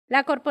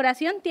La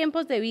Corporación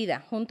Tiempos de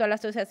Vida, junto a la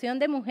Asociación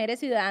de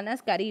Mujeres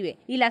Ciudadanas Caribe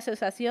y la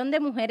Asociación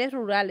de Mujeres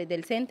Rurales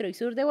del Centro y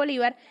Sur de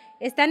Bolívar,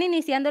 están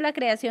iniciando la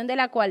creación de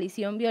la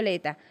Coalición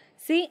Violeta,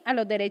 sí a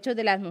los derechos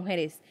de las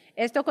mujeres.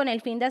 Esto con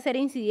el fin de hacer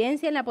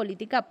incidencia en la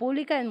política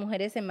pública de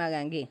mujeres en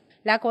Magangué.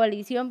 La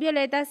Coalición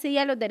Violeta, sí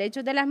a los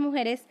derechos de las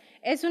mujeres,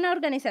 es una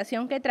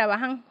organización que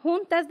trabajan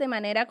juntas de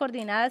manera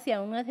coordinada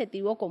hacia un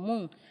objetivo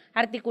común,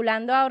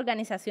 articulando a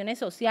organizaciones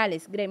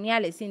sociales,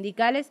 gremiales,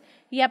 sindicales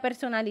y a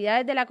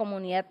personalidades de la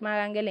comunidad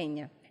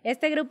magangueleña.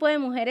 Este grupo de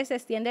mujeres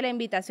extiende la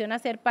invitación a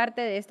ser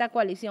parte de esta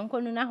coalición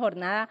con una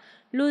jornada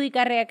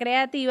lúdica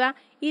recreativa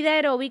y de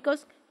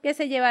aeróbicos que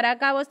se llevará a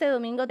cabo este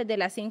domingo desde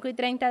las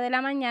 5:30 de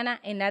la mañana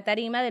en la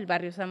tarima del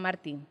barrio San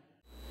Martín.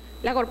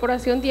 La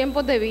Corporación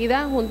Tiempos de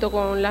Vida, junto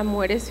con las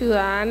Mujeres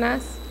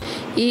Ciudadanas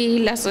y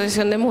la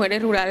Asociación de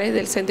Mujeres Rurales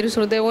del Centro y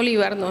Sur de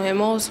Bolívar, nos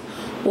hemos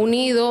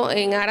unido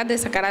en aras de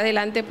sacar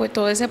adelante pues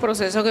todo ese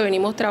proceso que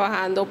venimos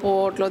trabajando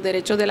por los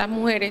derechos de las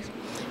mujeres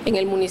en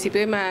el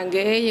municipio de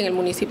Magangué y en el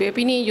municipio de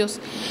Pinillos,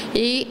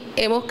 y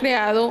hemos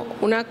creado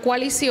una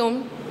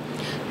coalición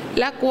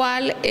la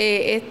cual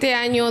este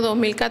año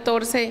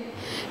 2014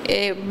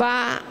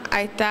 va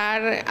a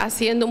estar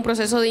haciendo un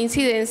proceso de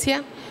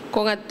incidencia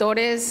con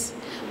actores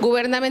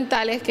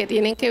gubernamentales que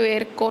tienen que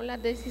ver con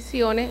las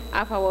decisiones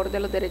a favor de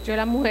los derechos de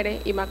las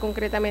mujeres y más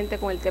concretamente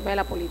con el tema de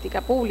la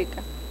política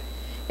pública.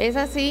 Es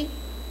así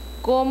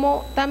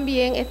como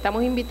también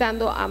estamos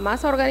invitando a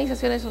más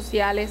organizaciones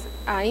sociales,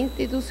 a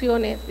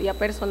instituciones y a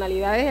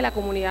personalidades de la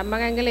comunidad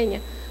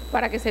magangueleña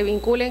para que se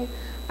vinculen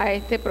a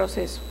este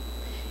proceso.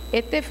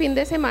 Este fin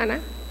de semana,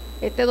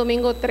 este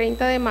domingo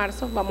 30 de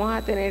marzo, vamos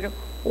a tener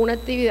una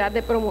actividad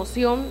de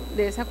promoción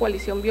de esa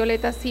coalición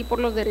Violeta, sí por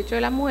los derechos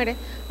de las mujeres,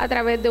 a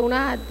través de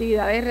unas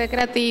actividades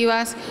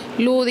recreativas,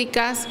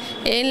 lúdicas,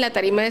 en la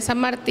tarima de San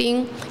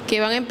Martín,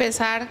 que van a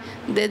empezar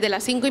desde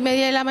las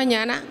 5:30 de la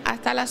mañana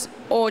hasta las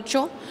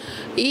 8,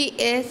 y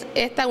es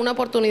esta una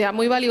oportunidad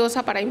muy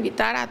valiosa para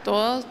invitar a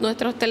todos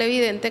nuestros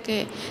televidentes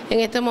que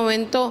en este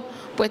momento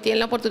pues tienen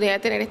la oportunidad de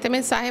tener este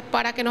mensaje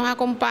para que nos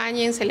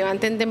acompañen, se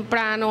levanten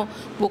temprano,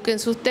 busquen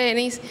sus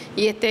tenis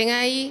y estén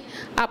ahí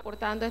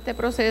aportando a este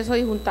proceso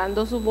y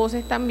juntando sus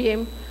voces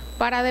también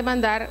para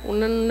demandar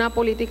una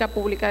política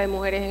pública de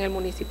mujeres en el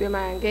municipio de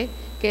Magangué,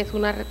 que es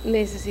una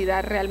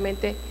necesidad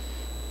realmente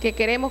que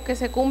queremos que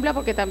se cumpla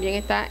porque también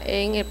está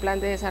en el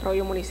plan de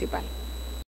desarrollo municipal.